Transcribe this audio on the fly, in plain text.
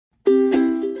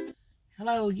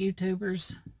Hello,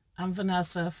 YouTubers. I'm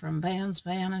Vanessa from Vans,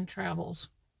 Van, and Travels.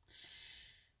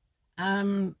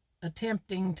 I'm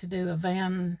attempting to do a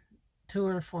van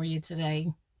tour for you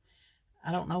today.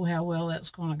 I don't know how well that's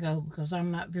going to go because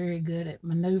I'm not very good at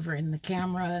maneuvering the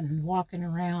camera and walking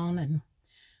around and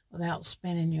without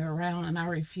spinning you around, and I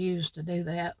refuse to do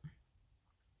that.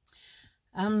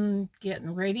 I'm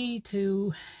getting ready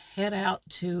to head out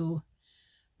to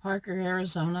Parker,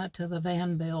 Arizona to the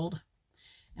van build.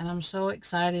 And I'm so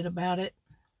excited about it.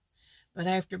 But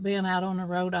after being out on the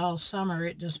road all summer,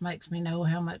 it just makes me know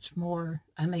how much more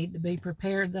I need to be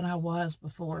prepared than I was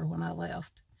before when I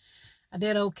left. I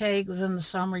did okay because in the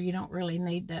summer you don't really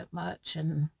need that much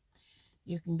and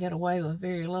you can get away with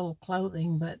very little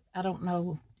clothing, but I don't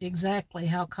know exactly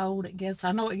how cold it gets.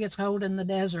 I know it gets cold in the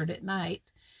desert at night,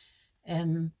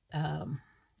 and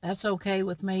that's okay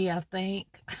with me, I think.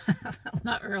 I'm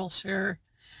not real sure.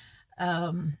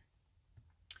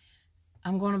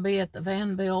 I'm going to be at the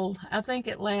van build. I think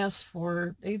it lasts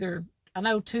for either, I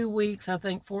know 2 weeks, I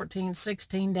think 14,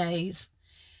 16 days.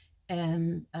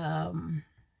 And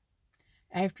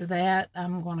after that,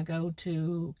 I'm going to go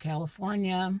to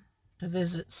California to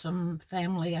visit some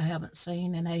family I haven't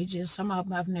seen in ages. Some of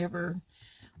them I've never,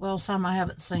 well, some I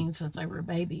haven't seen since they were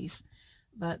babies.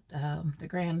 But the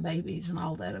grandbabies and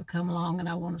all that have come along, and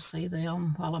I want to see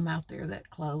them while I'm out there that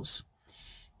close.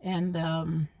 And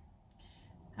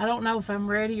I don't know if I'm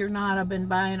ready or not. I've been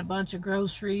buying a bunch of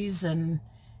groceries and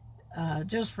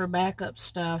just for backup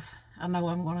stuff. I know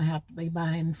I'm going to have to be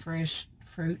buying fresh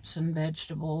fruits and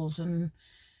vegetables and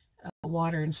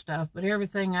water and stuff. But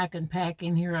everything I can pack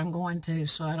in here I'm going to,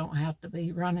 so I don't have to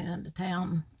be running into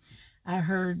town. I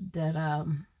heard that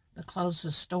the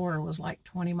closest store was like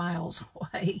 20 miles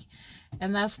away.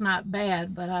 And that's not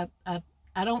bad, but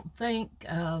I don't think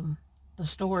the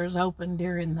store is open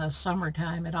during the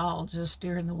summertime at all, just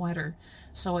during the winter,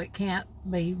 so it can't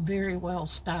be very well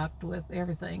stocked with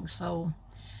everything. So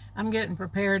I'm getting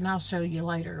prepared, and I'll show you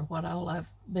later what all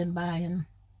I've been buying.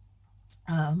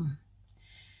 I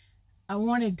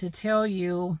wanted to tell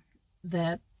you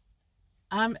that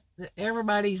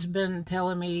everybody's been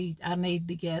telling me I need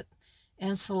to get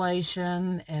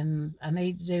insulation and I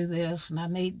need to do this and I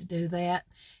need to do that,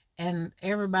 and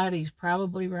everybody's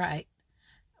probably right.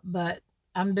 But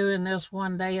I'm doing this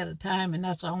one day at a time, and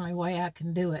that's the only way I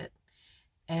can do it.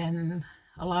 And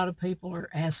a lot of people are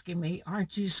asking me,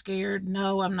 aren't you scared?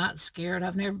 No, I'm not scared.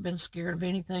 I've never been scared of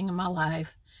anything in my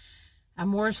life. I'm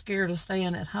more scared of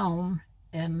staying at home.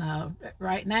 And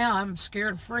right now I'm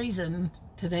scared of freezing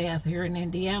to death here in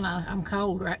Indiana. I'm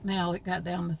cold right now. It got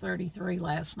down to 33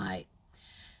 last night.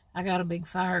 I got a big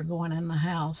fire going in the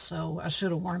house, so I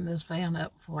should have warmed this van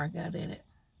up before I got in it.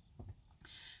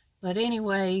 But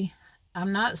anyway,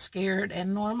 I'm not scared,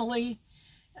 and normally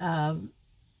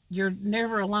you're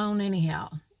never alone anyhow.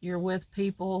 You're with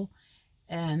people,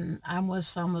 and I'm with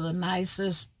some of the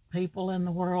nicest people in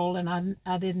the world, and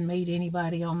I didn't meet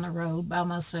anybody on the road by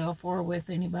myself or with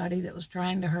anybody that was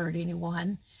trying to hurt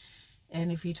anyone.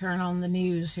 And if you turn on the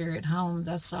news here at home,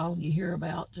 that's all you hear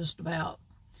about, just about.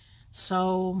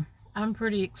 So I'm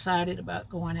pretty excited about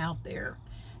going out there.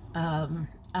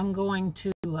 I'm going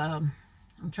to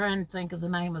I'm trying to think of the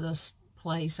name of this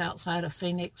place outside of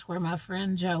Phoenix where my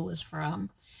friend Joe is from.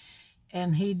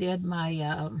 And he did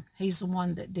my, he's the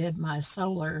one that did my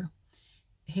solar.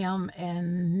 Him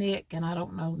and Nick, and I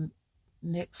don't know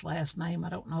Nick's last name. I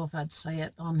don't know if I'd say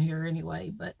it on here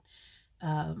anyway, but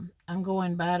I'm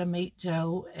going by to meet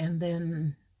Joe and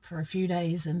then for a few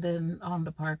days and then on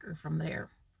to Parker from there.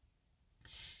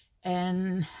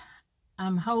 And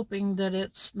I'm hoping that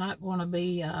it's not going to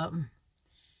be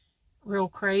real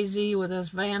crazy with this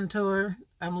van tour.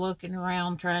 I'm looking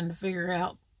around trying to figure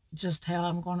out just how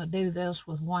I'm going to do this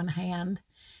with one hand,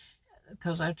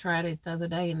 because I tried it the other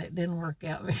day and it didn't work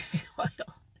out very well.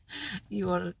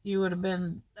 You would have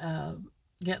been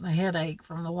getting a headache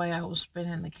from the way I was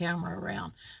spinning the camera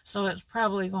around. So it's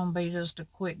probably going to be just a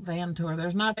quick van tour.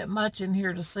 There's not that much in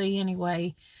here to see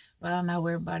anyway, but I know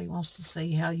everybody wants to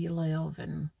see how you live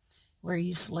and where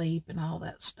you sleep and all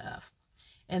that stuff.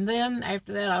 And then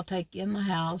after that, I'll take you in the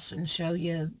house and show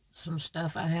you some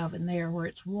stuff I have in there where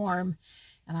it's warm.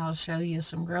 And I'll show you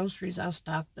some groceries I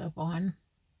stocked up on.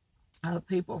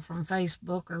 People from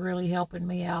Facebook are really helping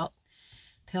me out,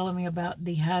 telling me about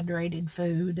dehydrated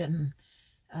food and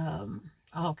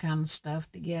all kinds of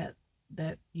stuff to get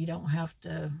that you don't have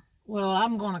to, well,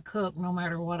 I'm going to cook no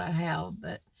matter what I have,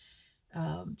 but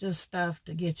just stuff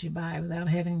to get you by without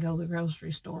having to go to the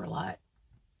grocery store a lot.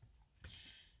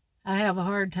 I have a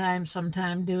hard time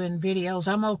sometimes doing videos.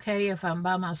 I'm okay if I'm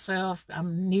by myself.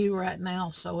 I'm new right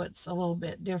now, so it's a little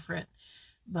bit different.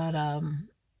 But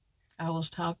I was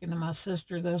talking to my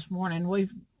sister this morning.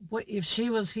 If she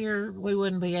was here, we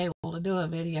wouldn't be able to do a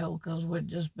video because we'd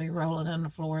just be rolling on the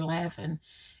floor laughing,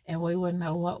 and we wouldn't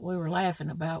know what we were laughing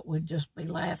about. We'd just be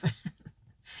laughing.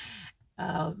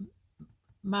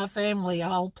 My family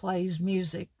all plays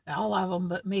music, all of them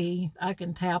but me. I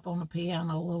can tap on the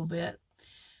piano a little bit,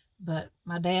 but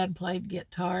my dad played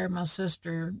guitar. My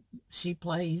sister, she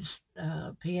plays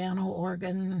piano,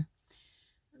 organ,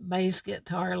 bass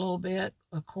guitar a little bit,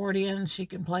 accordion. She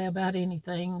can play about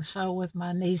anything. So with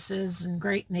my nieces and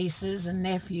great nieces and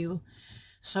nephew.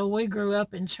 So we grew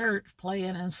up in church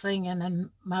playing and singing,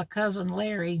 and my cousin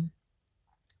Larry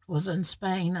was in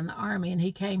Spain in the army, and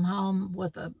he came home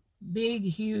with a big,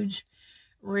 huge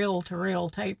reel-to-reel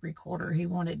tape recorder. He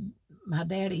wanted my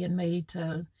daddy and me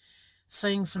to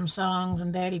sing some songs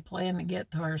and daddy playing the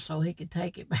guitar so he could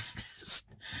take it back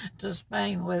to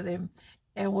Spain with him.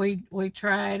 And we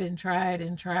tried and tried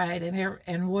and tried,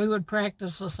 and we would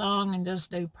practice a song and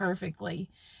just do perfectly.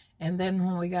 And then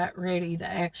when we got ready to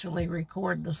actually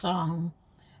record the song,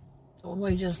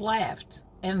 we just laughed.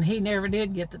 And he never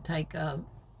did get to take a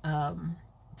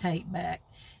tape back.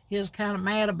 He was kind of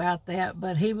mad about that,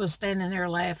 but he was standing there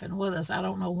laughing with us. I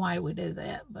don't know why we do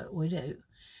that, but we do.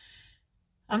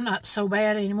 I'm not so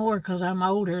bad anymore because I'm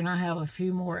older and I have a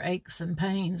few more aches and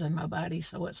pains in my body,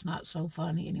 so it's not so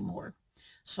funny anymore.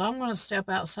 So I'm going to step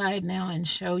outside now and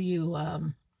show you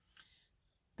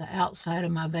the outside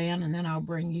of my van, and then I'll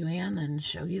bring you in and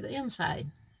show you the inside.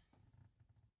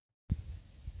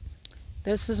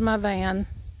 This is my van.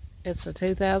 It's a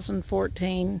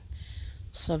 2014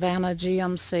 Savannah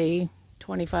GMC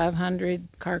 2500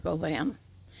 cargo van.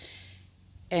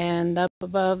 And up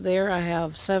above there I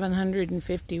have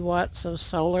 750 watts of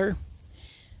solar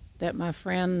that my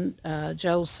friend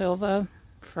Joe Silva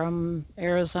from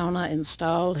Arizona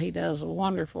installed. He does a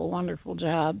wonderful, wonderful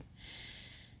job.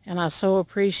 And I so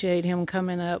appreciate him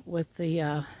coming up with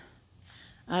the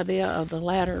idea of the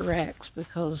ladder racks,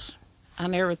 because I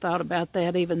never thought about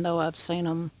that, even though I've seen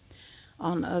them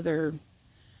on other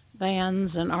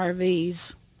vans and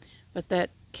RVs. But that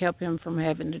kept him from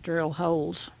having to drill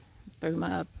holes through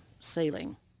my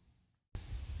ceiling.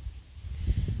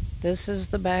 This is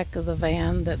the back of the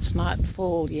van that's not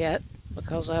full yet,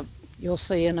 because you'll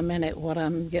see in a minute what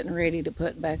I'm getting ready to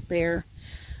put back there.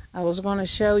 I was going to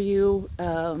show you,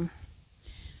 for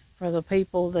the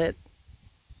people that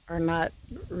are not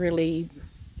really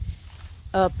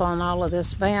up on all of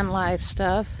this van life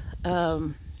stuff,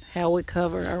 how we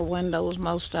cover our windows,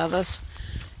 most of us.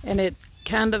 And it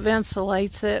kind of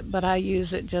insulates it, but I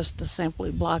use it just to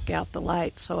simply block out the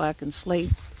light so I can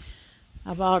sleep.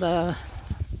 I bought a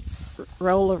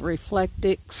roll of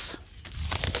Reflectix.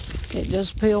 It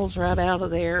just peels right out of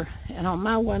there. And on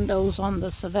my windows on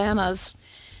the Savannahs,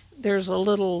 there's a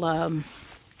little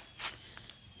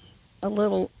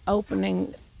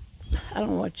opening, I don't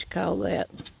know what you call that,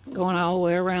 going all the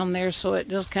way around there, so it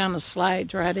just kind of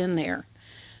slides right in there,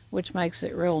 which makes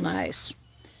it real nice.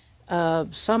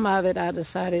 Some of it I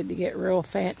decided to get real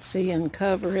fancy and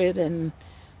cover it and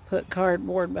put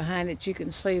cardboard behind it. You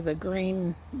can see the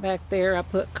green back there. I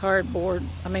put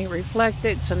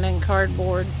Reflectix and then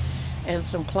cardboard and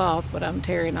some cloth, but I'm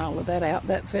tearing all of that out.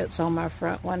 That fits on my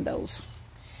front windows.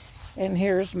 And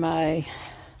here's my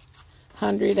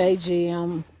 100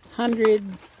 AGM, 100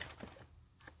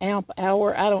 amp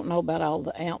hour. I don't know about all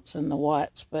the amps and the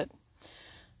watts, but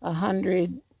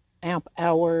 100 amp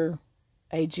hour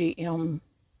AGM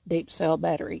deep cell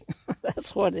battery.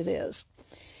 That's what it is.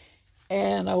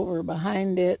 And over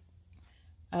behind it,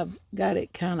 I've got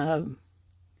it kind of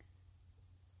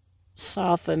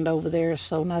softened over there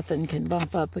so nothing can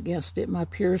bump up against it. My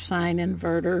pure sine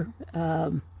inverter,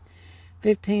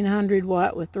 1500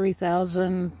 watt with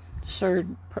 3000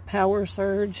 power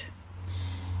surge.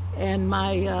 And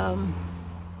my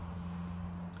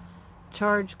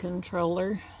charge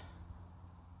controller.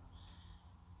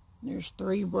 There's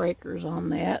 3 breakers on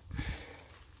that.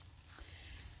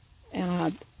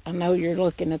 And I know you're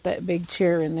looking at that big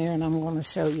chair in there, and I'm going to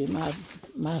show you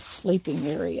my sleeping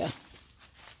area.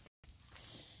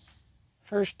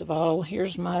 First of all,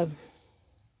 here's my,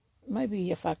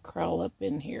 maybe if I crawl up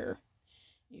in here,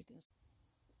 you can.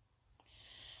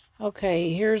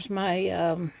 Okay, here's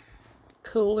my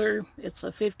cooler. It's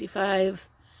a 55,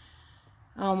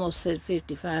 I almost said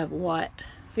 55 watt,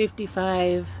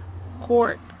 55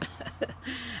 quart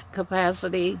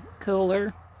capacity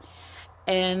cooler.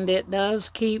 And it does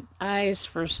keep ice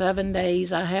for 7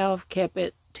 days. I have kept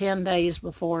it 10 days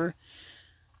before.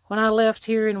 When I left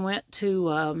here and went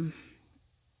to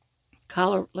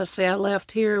Colorado, let's say I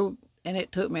left here and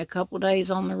it took me a couple days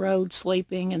on the road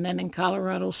sleeping, and then in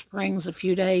Colorado Springs a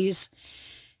few days,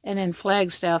 and in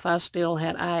Flagstaff I still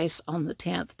had ice on the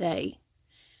 10th day.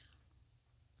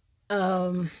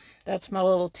 That's my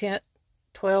little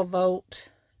 12-volt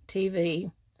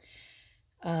TV.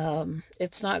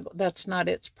 That's not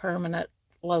its permanent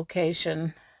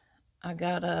location. I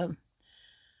got a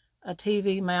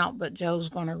TV mount, but Joe's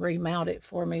going to remount it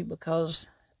for me because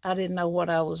I didn't know what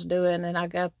I was doing, and I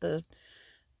got the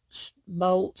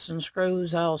bolts and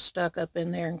screws all stuck up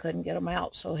in there and couldn't get them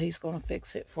out, so he's going to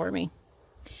fix it for me.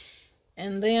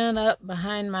 And then up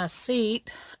behind my seat,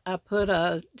 I put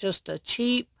just a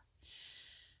cheap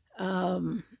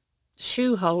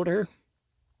shoe holder.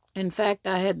 In fact,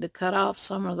 I had to cut off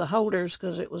some of the holders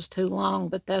because it was too long,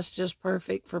 but that's just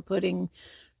perfect for putting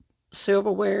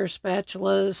silverware,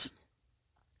 spatulas,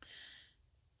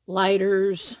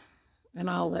 lighters, and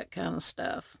all that kind of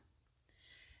stuff.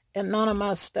 And none of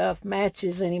my stuff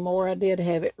matches anymore. I did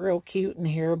have it real cute in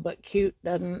here, but cute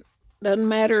doesn't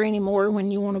matter anymore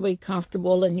when you want to be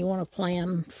comfortable and you want to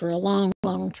plan for a long,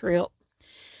 long trip.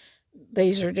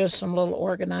 These are just some little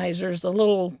organizers. The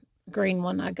little green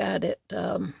one I got at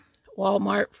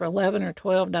Walmart for $11 or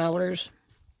 $12.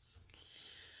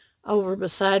 Over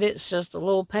beside it's just a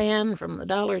little pan from the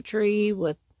Dollar Tree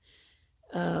with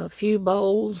a few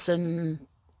bowls, and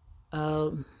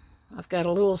I've got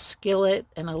a little skillet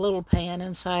and a little pan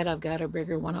inside. I've got a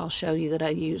bigger one I'll show you that I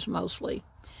use mostly.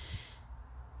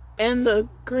 And the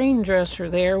green dresser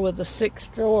there with the 6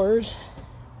 drawers.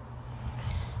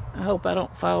 I hope I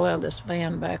don't fall out of this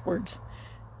van backwards.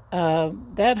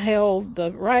 That held,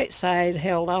 the right side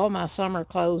held all my summer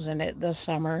clothes in it this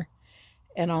summer.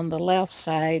 And on the left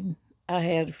side, I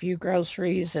had a few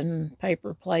groceries and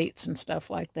paper plates and stuff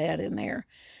like that in there.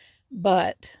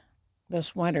 But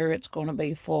this winter, it's going to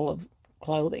be full of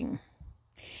clothing.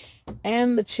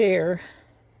 And the chair.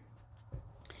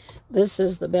 This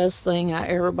is the best thing I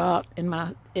ever bought in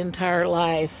my entire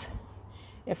life.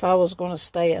 If I was going to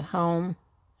stay at home,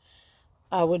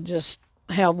 I would just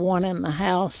have one in the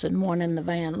house and one in the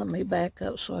van. Let me back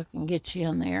up so I can get you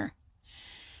in there.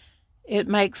 It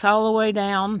makes all the way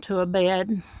down to a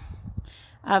bed.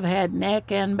 I've had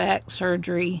neck and back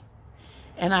surgery,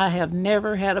 and I have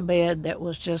never had a bed that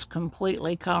was just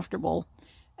completely comfortable,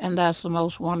 and that's the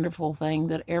most wonderful thing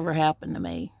that ever happened to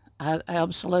me. I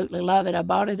absolutely love it. I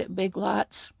bought it at Big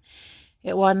Lots.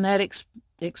 It wasn't that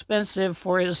expensive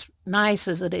for as nice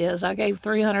as it is. I gave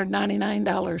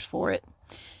 $399 for it.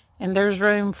 And there's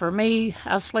room for me.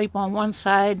 I sleep on one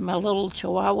side. My little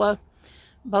Chihuahua,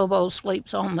 Bobo,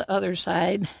 sleeps on the other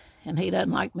side, and he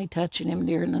doesn't like me touching him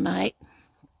during the night.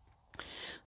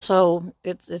 So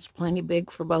it's plenty big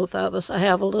for both of us. I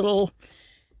have a little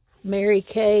Mary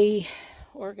Kay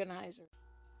organizer.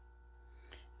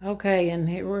 Okay, and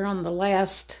here we're on the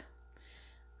last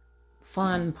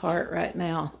fun part right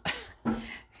now.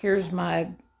 Here's my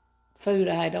food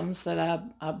items that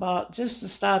I bought just to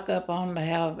stock up on, to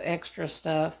have extra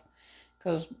stuff,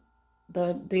 because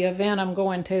the event I'm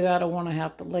going to, I don't want to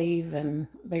have to leave and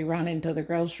be running to the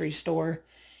grocery store.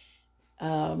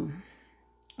 A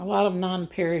lot of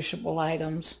non-perishable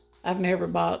items. I've never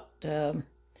bought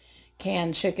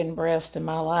canned chicken breast in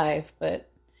my life, but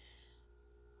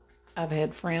I've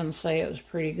had friends say it was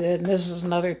pretty good. And this is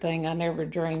another thing I never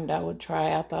dreamed I would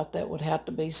try. I thought that would have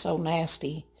to be so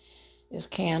nasty, is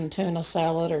canned tuna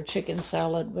salad or chicken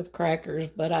salad with crackers.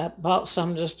 But I bought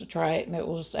some just to try it, and it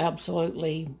was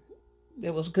absolutely,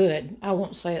 it was good. I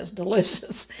won't say it's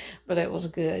delicious, but it was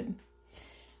good.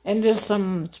 And just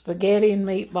some spaghetti and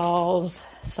meatballs.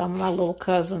 Some of my little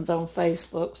cousins on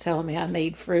Facebook telling me I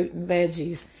need fruit and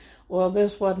veggies. Well,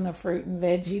 this wasn't a fruit and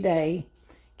veggie day,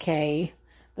 Kay.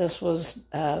 This was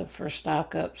for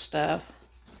stock up stuff.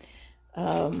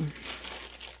 Bungee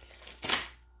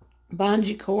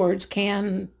cords,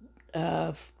 canned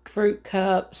fruit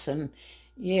cups, and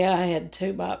yeah, I had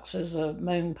 2 boxes of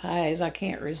moon pies. I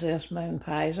can't resist moon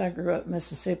pies. I grew up in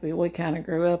Mississippi. We kind of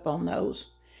grew up on those.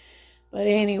 But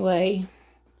anyway,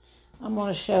 I'm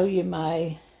going to show you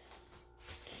my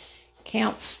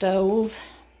camp stove.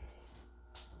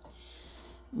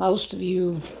 Most of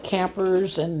you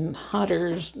campers and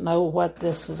hunters know what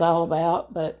this is all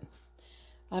about, but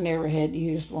I never had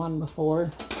used one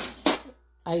before.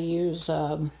 I use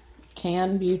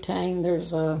canned butane.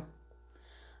 There's a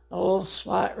little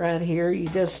slot right here.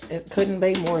 It couldn't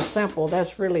be more simple.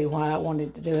 That's really why I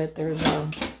wanted to do it. There's a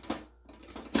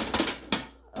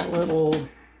little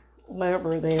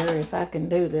lever there, if I can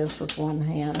do this with one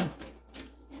hand,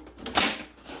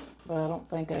 but I don't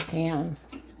think I can.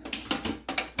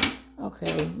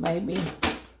 Okay, maybe.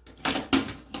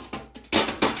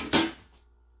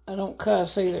 I don't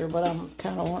cuss either, but I'm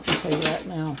kind of wanting to right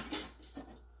now.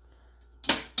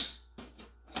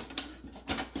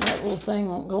 That little thing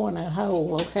won't go in that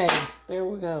hole. Okay, there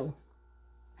we go.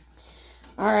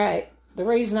 All right, the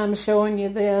reason I'm showing you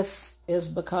this is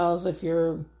because if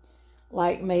you're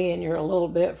like me and you're a little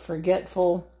bit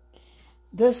forgetful,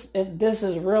 this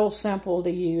is real simple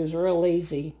to use, real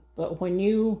easy. But when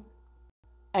you,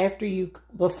 let me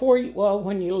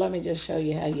just show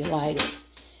you how you light it.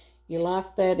 You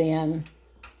lock that in,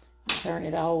 turn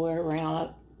it all the way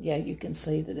around. Yeah, you can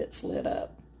see that it's lit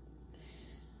up.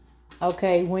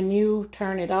 Okay, when you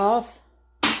turn it off,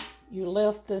 you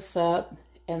lift this up,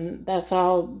 and that's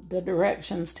all the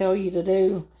directions tell you to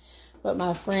do. But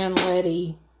my friend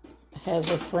Letty has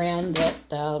a friend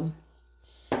that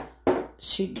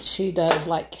she does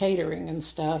like catering and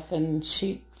stuff, and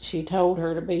she told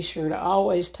her to be sure to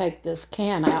always take this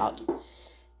can out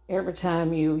every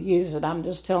time you use it. I'm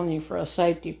just telling you for a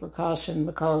safety precaution,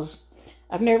 because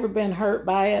I've never been hurt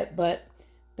by it, but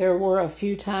there were a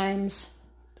few times,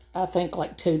 I think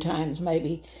like 2 times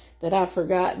maybe, that I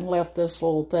forgot and left this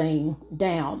little thing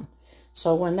down.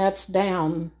 So when that's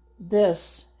down,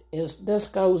 this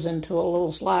goes into a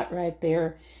little slot right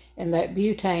there, and that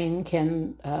butane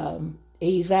can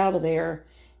ease out of there.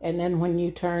 And then when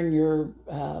you turn your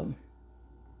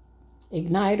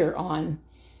igniter on,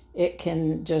 it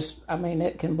can just,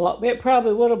 it can blow. It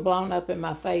probably would have blown up in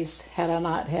my face had I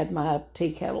not had my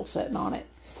tea kettle sitting on it.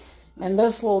 And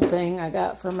this little thing I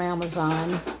got from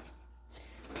Amazon,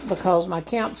 because my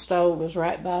camp stove is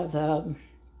right by the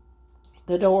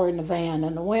door in the van,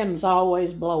 and the wind's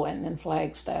always blowing in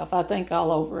Flagstaff, I think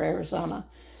all over Arizona.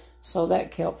 So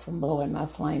that kept from blowing my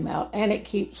flame out. And it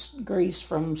keeps grease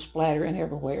from splattering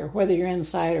everywhere. Whether you're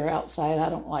inside or outside, I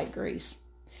don't like grease.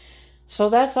 So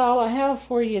that's all I have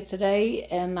for you today,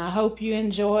 and I hope you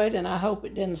enjoyed, and I hope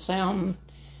it didn't sound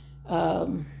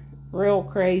real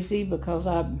crazy, because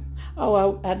I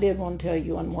did want to tell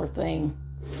you one more thing.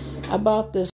 I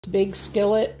bought this big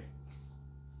skillet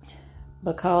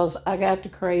because I got to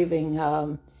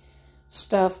craving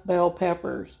stuffed bell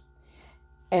peppers,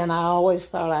 and I always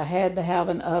thought I had to have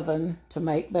an oven to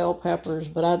make bell peppers,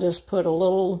 but I just put a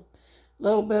little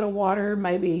bit of water,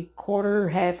 maybe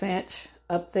half inch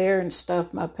up there, and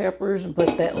stuffed my peppers and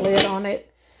put that lid on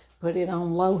it, put it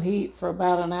on low heat for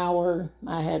about an hour.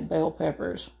 I had bell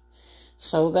peppers.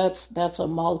 So that's a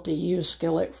multi-use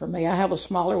skillet for me. I have a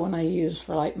smaller one I use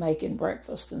for like making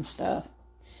breakfast and stuff.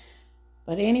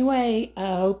 But anyway,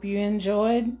 I hope you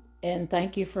enjoyed, and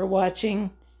thank you for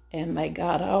watching, and may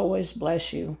God always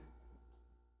bless you.